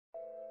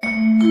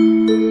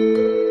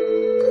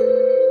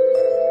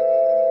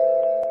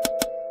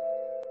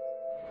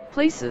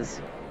Places.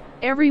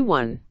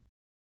 Everyone.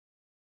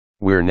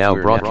 We're now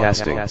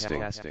broadcasting.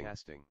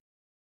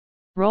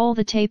 Roll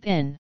the tape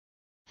in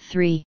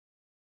 3,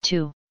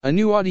 2. A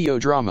new audio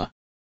drama.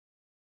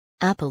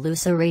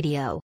 Appaloosa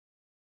Radio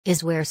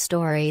is where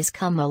stories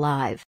come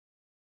alive.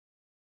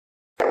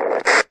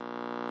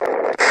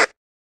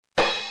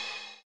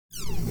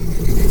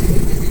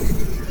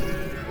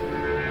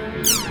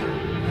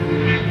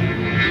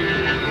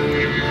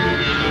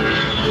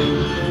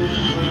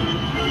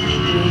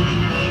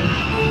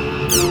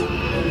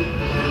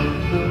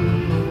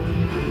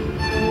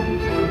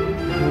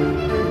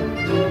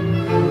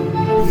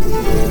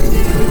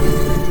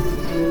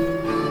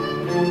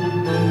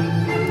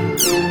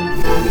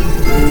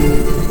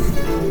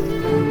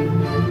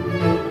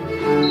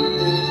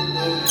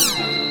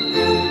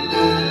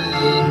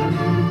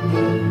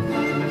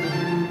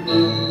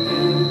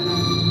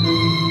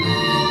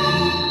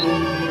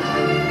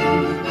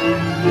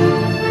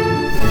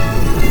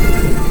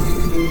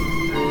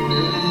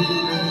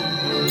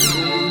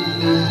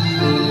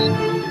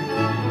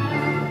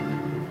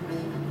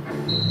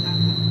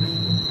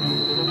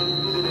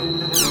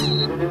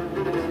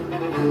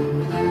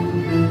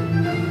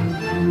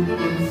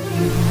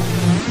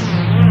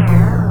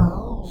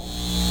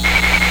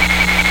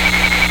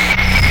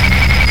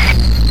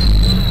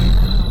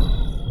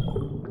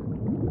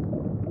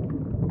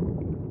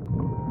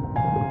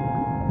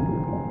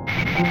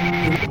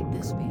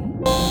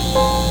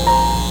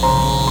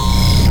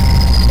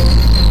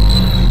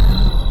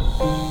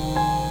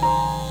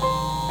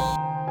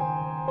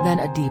 Then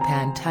a deep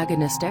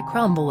antagonistic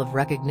rumble of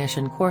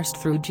recognition coursed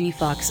through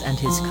G-Fox and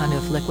his kind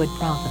of liquid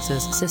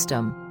processes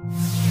system.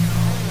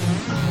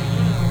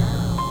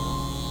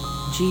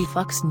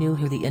 G-Fox knew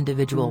who the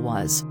individual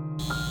was.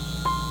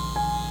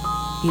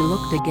 He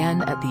looked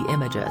again at the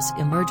images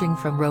emerging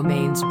from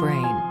Romaine's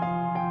brain.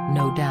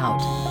 No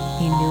doubt,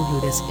 he knew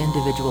who this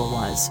individual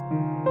was.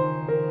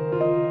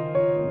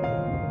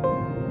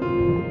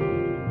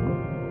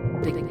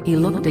 He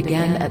looked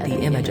again at the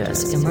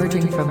images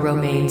emerging from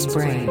Romaine's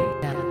brain.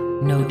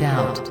 No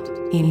doubt,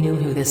 he knew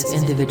who this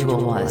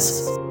individual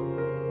was.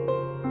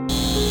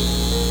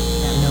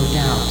 No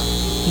doubt,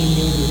 he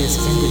knew who this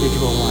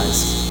individual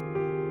was.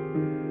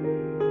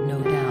 No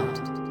doubt,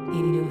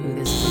 he knew who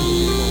this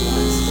individual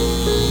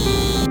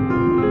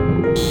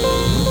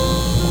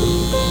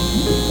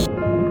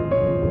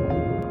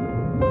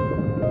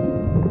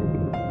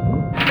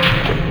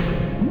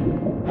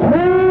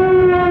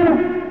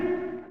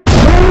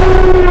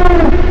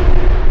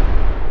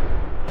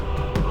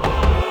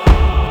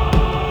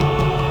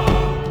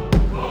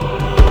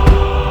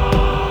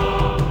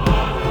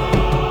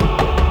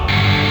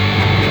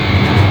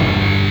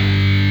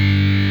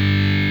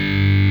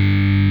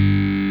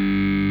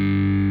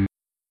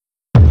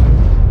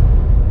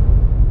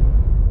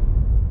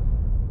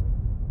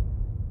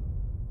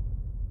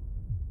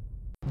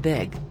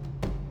Big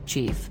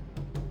Chief.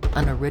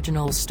 An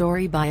original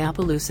story by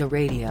Appaloosa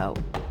Radio.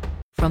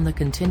 From the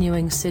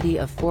continuing City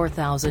of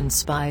 4000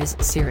 Spies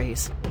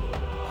series.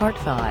 Part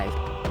 5.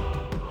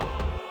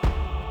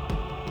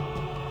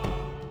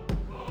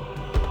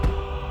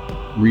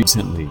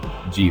 Recently,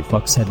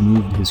 G-Fox had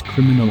moved his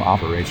criminal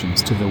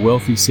operations to the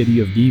wealthy city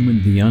of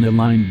Demon, the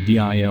unaligned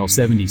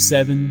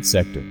DIL-77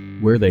 sector,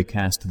 where they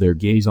cast their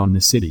gaze on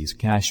the city's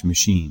cash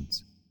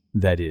machines.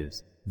 That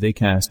is, they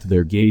cast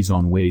their gaze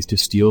on ways to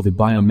steal the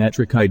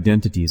biometric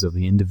identities of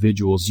the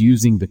individuals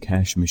using the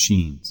cash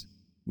machines.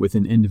 With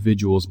an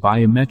individual's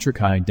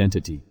biometric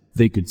identity,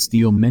 they could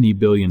steal many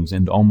billions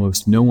and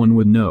almost no one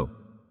would know.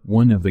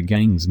 One of the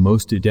gang's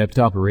most adept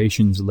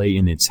operations lay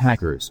in its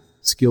hackers,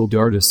 skilled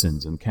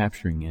artisans in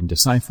capturing and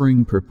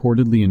deciphering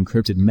purportedly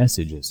encrypted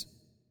messages.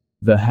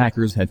 The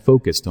hackers had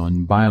focused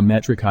on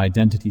biometric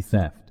identity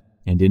theft,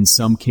 and in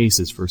some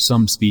cases for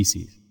some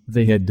species,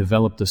 they had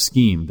developed a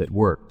scheme that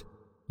worked.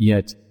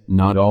 Yet,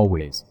 not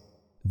always.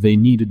 They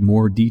needed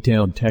more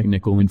detailed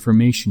technical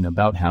information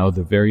about how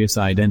the various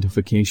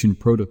identification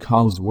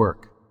protocols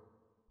work.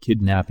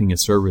 Kidnapping a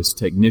service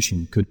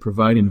technician could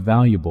provide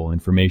invaluable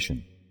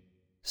information.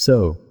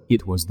 So,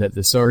 it was that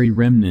the sorry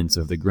remnants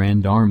of the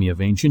Grand Army of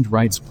Ancient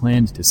Rites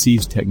planned to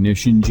seize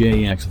technician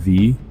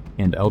JXV,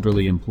 an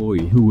elderly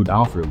employee who would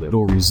offer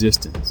little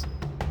resistance.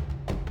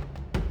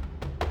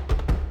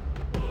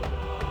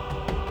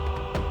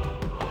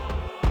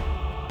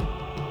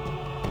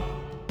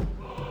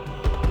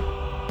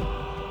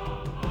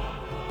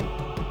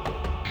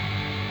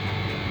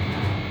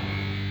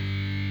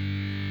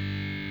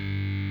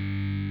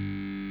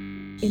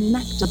 In an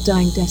act of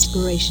dying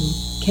desperation,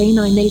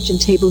 K9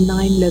 Agent Table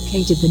 9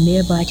 located the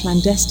nearby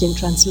clandestine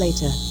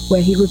translator,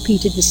 where he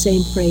repeated the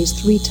same phrase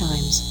 3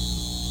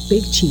 times.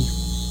 Big Chief.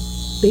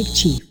 Big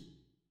Chief.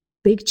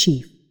 Big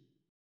Chief.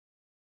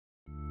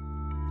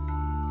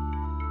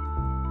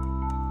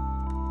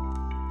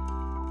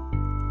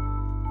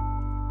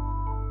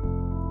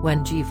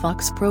 When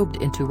G-Fox probed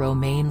into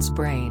Romaine's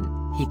brain,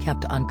 he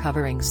kept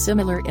uncovering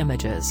similar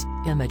images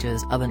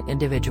of an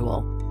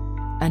individual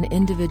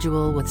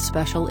with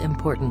special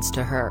importance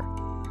to her.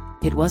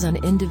 It was an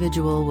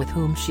individual with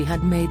whom she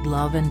had made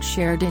love and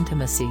shared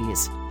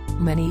intimacies.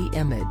 Many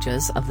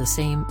images of the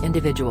same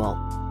individual: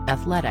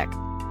 athletic,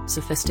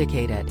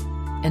 sophisticated,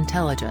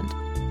 intelligent,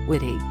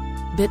 witty,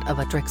 bit of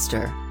a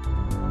trickster.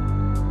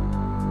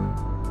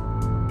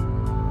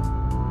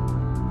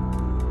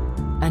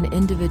 An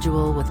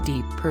individual with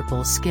deep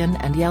purple skin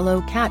and yellow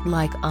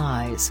cat-like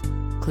eyes,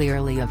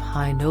 clearly of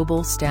high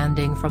noble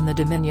standing from the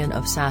dominion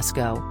of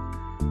Sasco.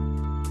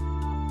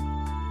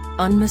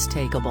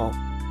 Unmistakable.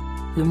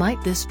 Who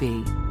might this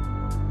be?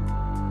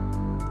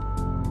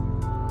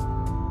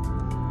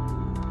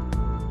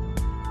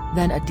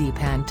 Then a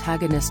deep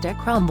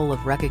antagonistic rumble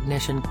of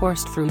recognition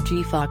coursed through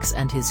G-Fox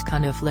and his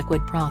Cunniff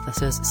liquid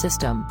prothesis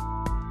system.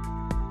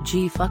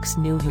 G-Fox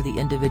knew who the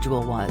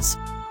individual was.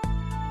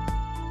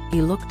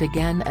 He looked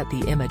again at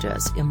the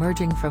images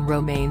emerging from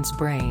Romaine's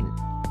brain.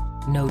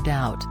 No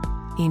doubt,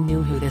 he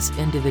knew who this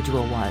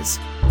individual was.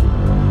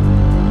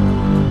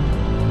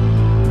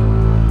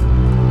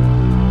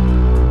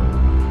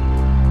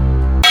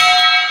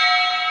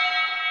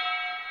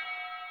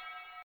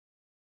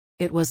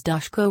 It was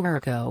Dushko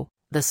Urko,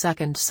 the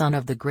second son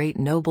of the great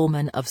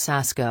nobleman of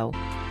Sasco.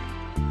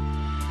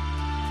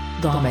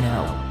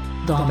 Domino,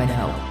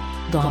 domino,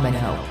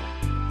 domino.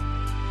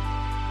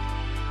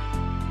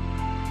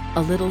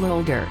 A little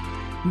older,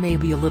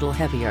 maybe a little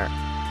heavier,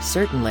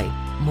 certainly,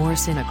 more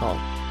cynical.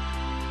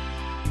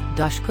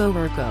 Dushko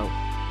Urko,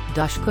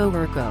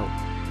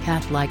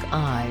 cat-like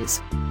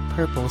eyes,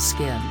 purple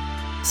skin,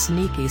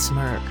 sneaky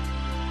smirk.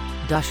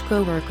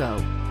 Dushko Urko,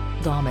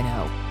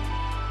 domino.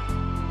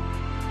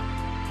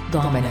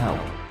 Domino,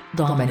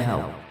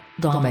 domino,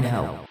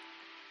 domino.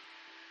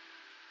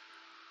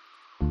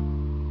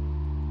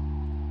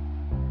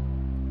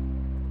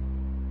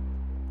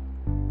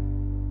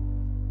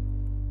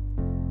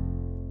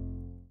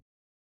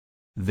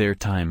 Their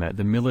time at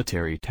the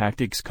Military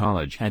Tactics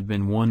College had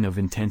been one of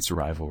intense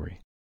rivalry.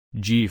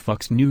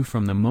 G-Fox knew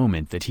from the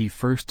moment that he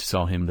first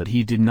saw him that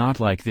he did not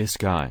like this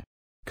guy.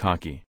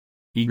 Cocky,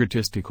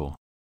 egotistical,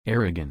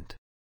 arrogant,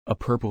 a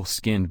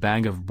purple-skinned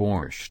bag of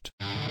borscht.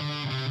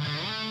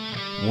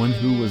 One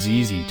who was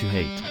easy to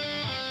hate.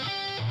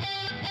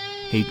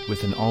 Hate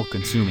with an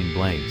all-consuming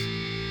blaze.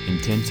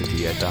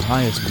 Intensity at the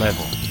highest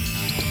level.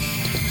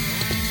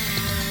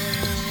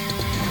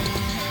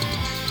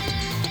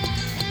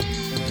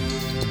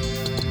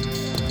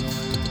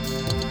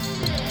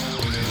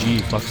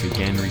 G-Fox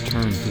again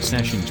returned to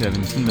Session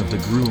 17 of the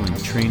grueling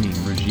training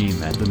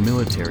regime at the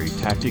Military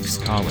Tactics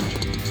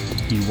College.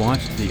 He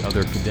watched the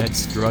other cadets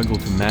struggle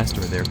to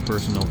master their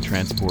personal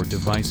transport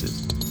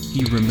devices.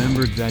 He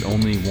remembered that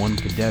only one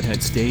cadet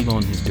had stayed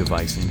on his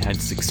device and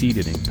had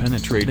succeeded in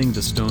penetrating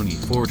the stony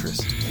fortress.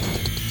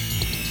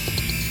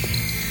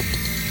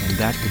 And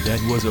that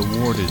cadet was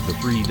awarded the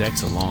Prix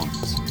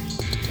d'Excellence.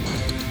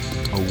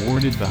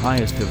 Awarded the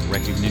highest of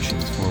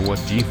recognitions for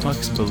what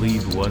G-Fox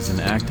believed was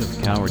an act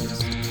of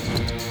cowardice.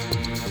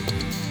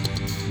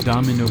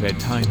 Domino had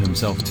tied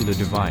himself to the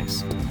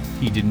device.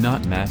 He did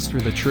not master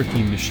the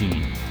tricky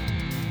machine.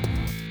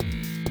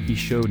 He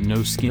showed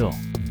no skill.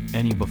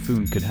 Any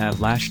buffoon could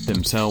have lashed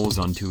themselves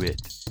onto it.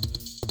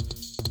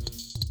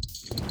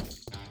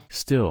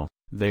 Still,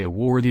 they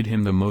awarded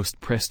him the most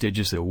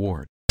prestigious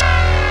award.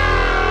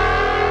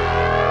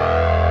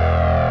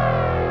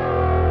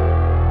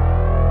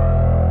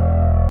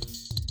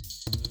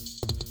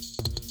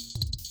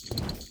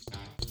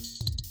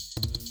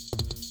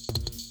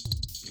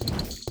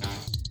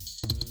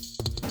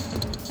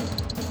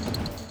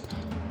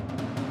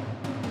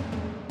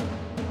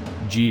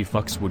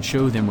 G-Fox would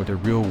show them what a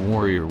real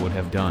warrior would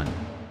have done.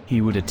 He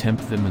would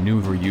attempt the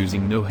maneuver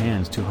using no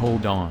hands to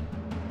hold on.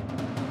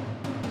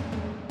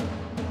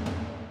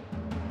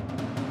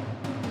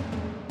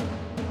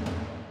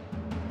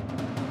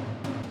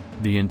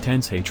 The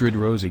intense hatred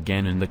rose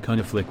again in the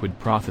Cunniff liquid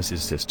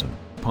prothesis system,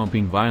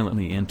 pumping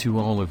violently into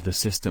all of the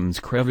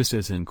system's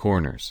crevices and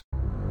corners.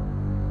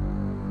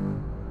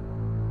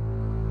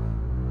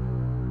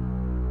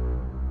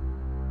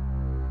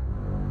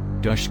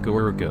 Dushko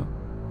Urko,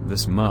 the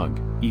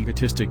smug,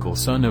 egotistical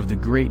son of the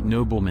great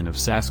nobleman of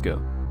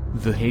Sasco,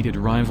 the hated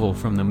rival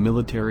from the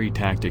Military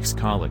Tactics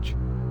College.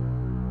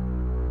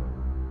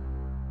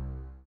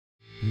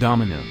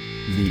 Domino,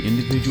 the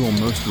individual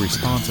most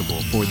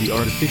responsible for the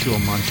artificial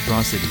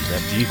monstrosity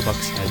that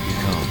G-Fox had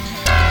become.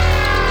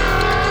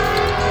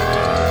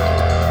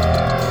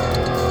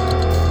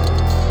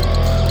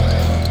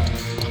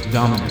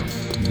 Domino,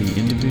 the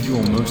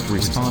individual most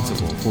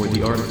responsible for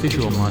the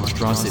artificial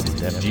monstrosity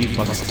that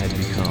G-Fox had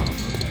become.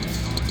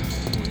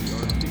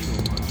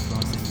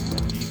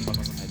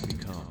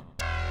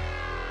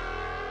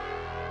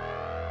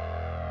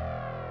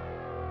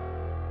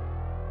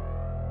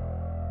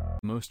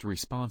 Most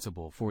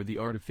responsible for the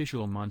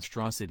artificial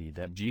monstrosity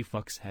that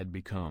G-Fox had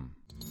become.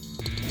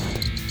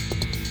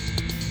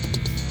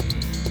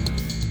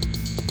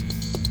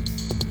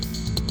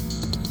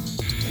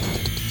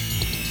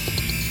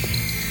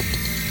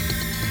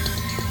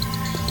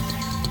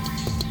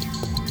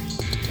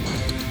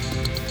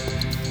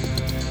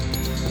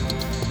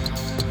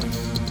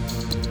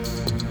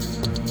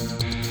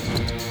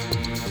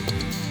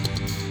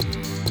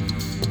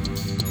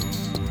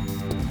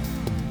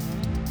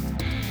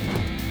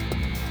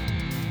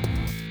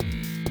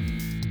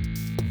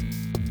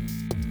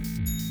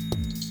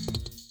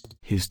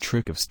 his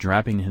trick of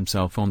strapping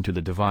himself onto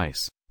the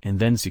device, and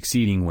then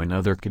succeeding when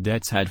other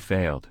cadets had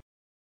failed.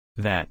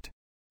 That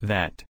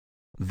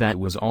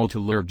was all to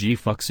lure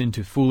G-Fux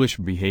into foolish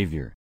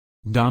behavior.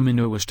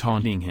 Domino was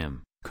taunting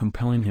him,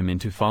 compelling him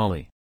into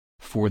folly.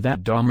 For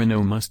that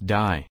Domino must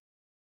die.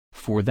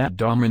 For that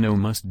Domino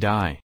must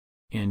die.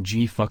 And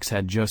G-Fux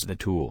had just the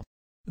tool.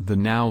 The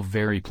now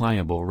very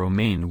pliable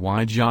Romain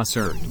Y.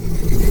 Jossert.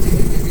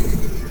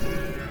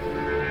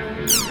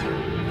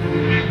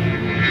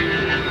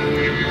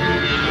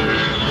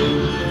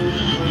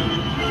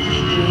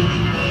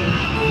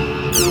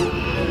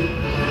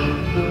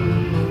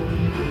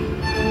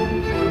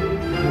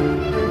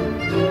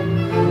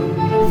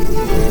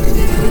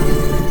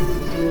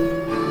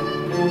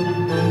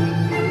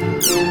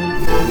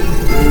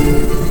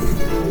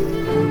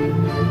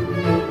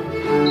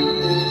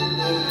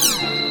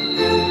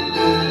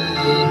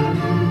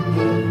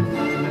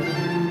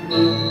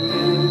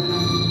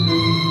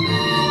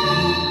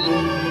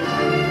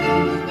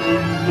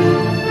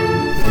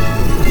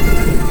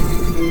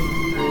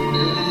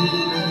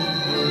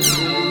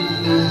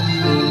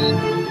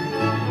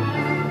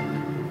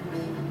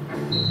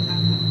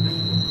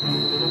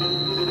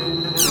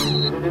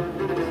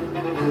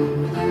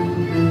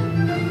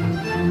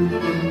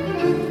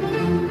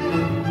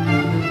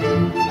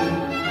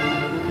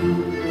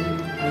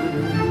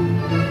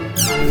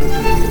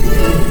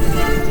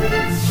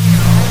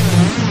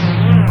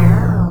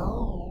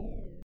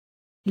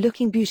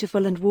 Looking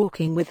beautiful and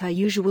walking with her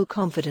usual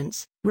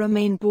confidence,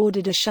 Romain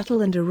boarded a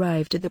shuttle and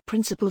arrived at the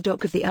principal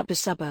dock of the upper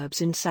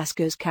suburbs in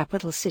Sasco's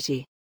capital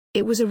city.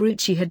 It was a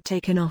route she had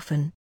taken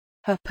often.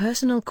 Her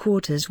personal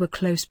quarters were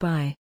close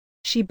by.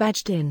 She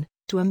badged in,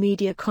 to a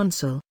media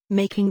console,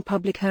 making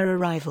public her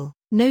arrival,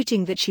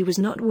 noting that she was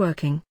not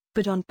working,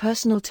 but on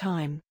personal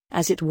time,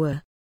 as it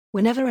were.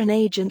 Whenever an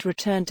agent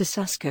returned to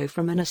Sasco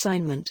from an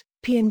assignment,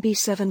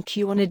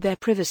 PNB7Q honored their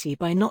privacy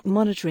by not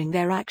monitoring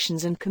their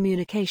actions and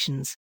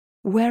communications.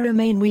 Where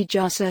Romain Y.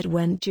 Jossert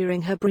went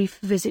during her brief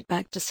visit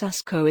back to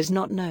Sasco is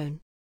not known.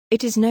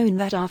 It is known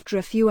that after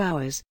a few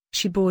hours,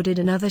 she boarded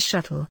another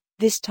shuttle,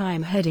 this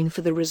time heading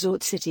for the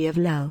resort city of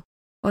Lel.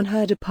 On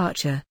her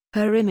departure,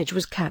 her image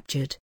was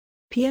captured.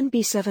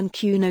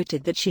 PNB7Q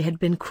noted that she had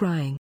been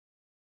crying.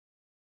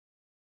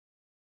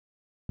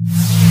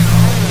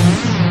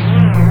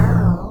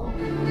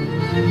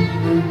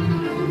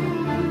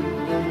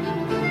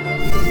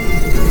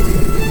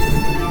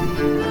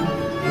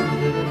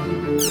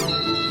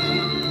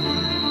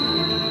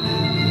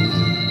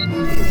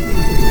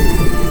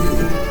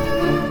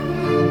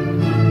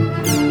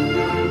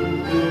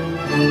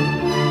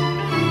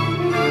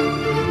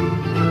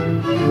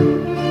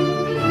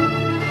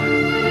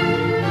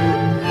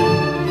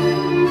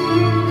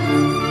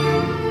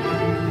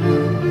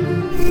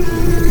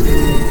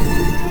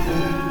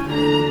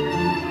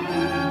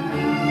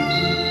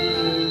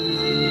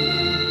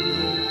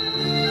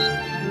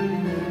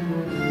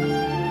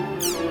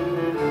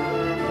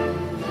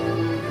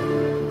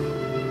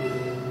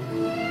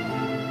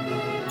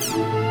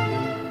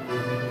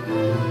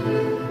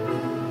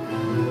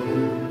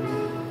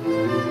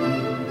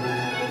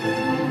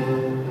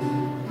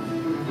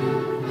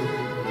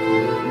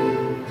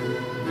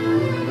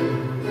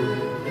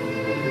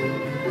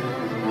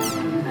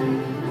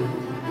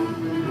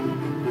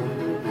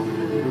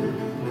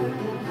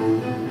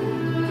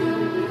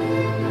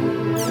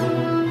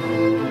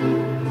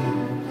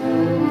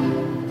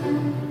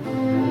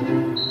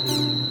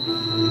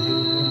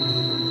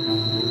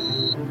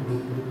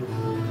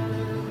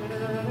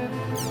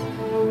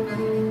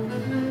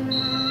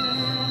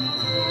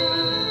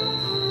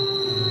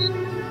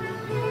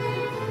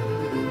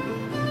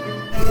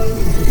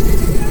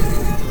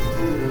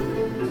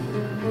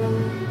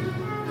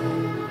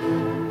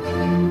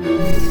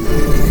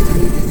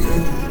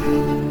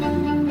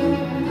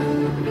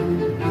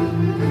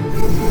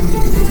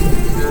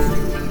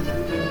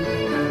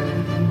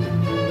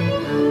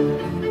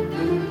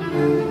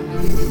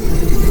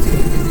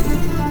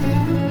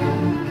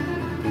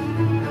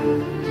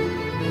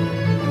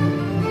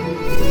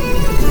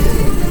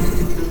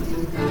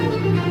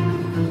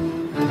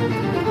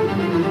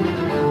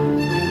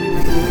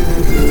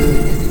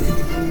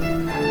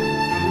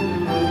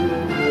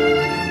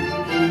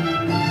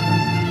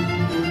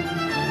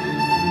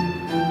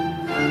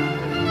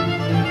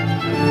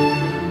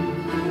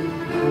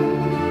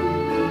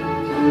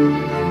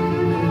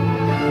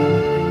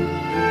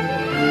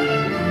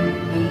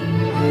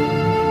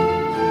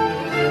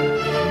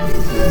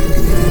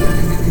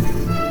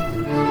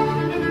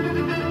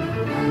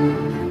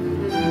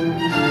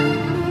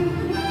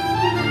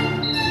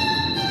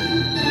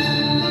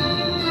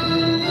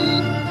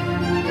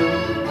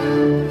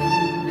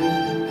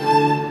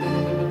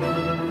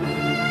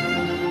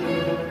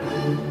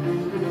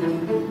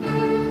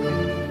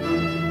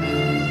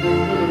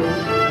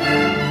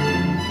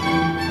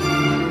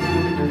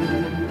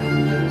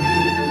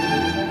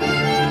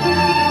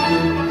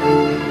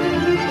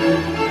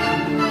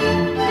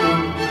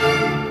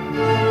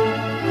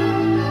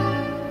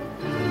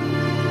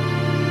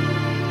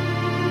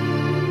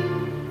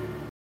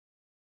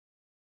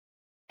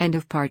 End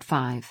of part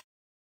 5.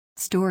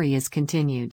 Story is continued.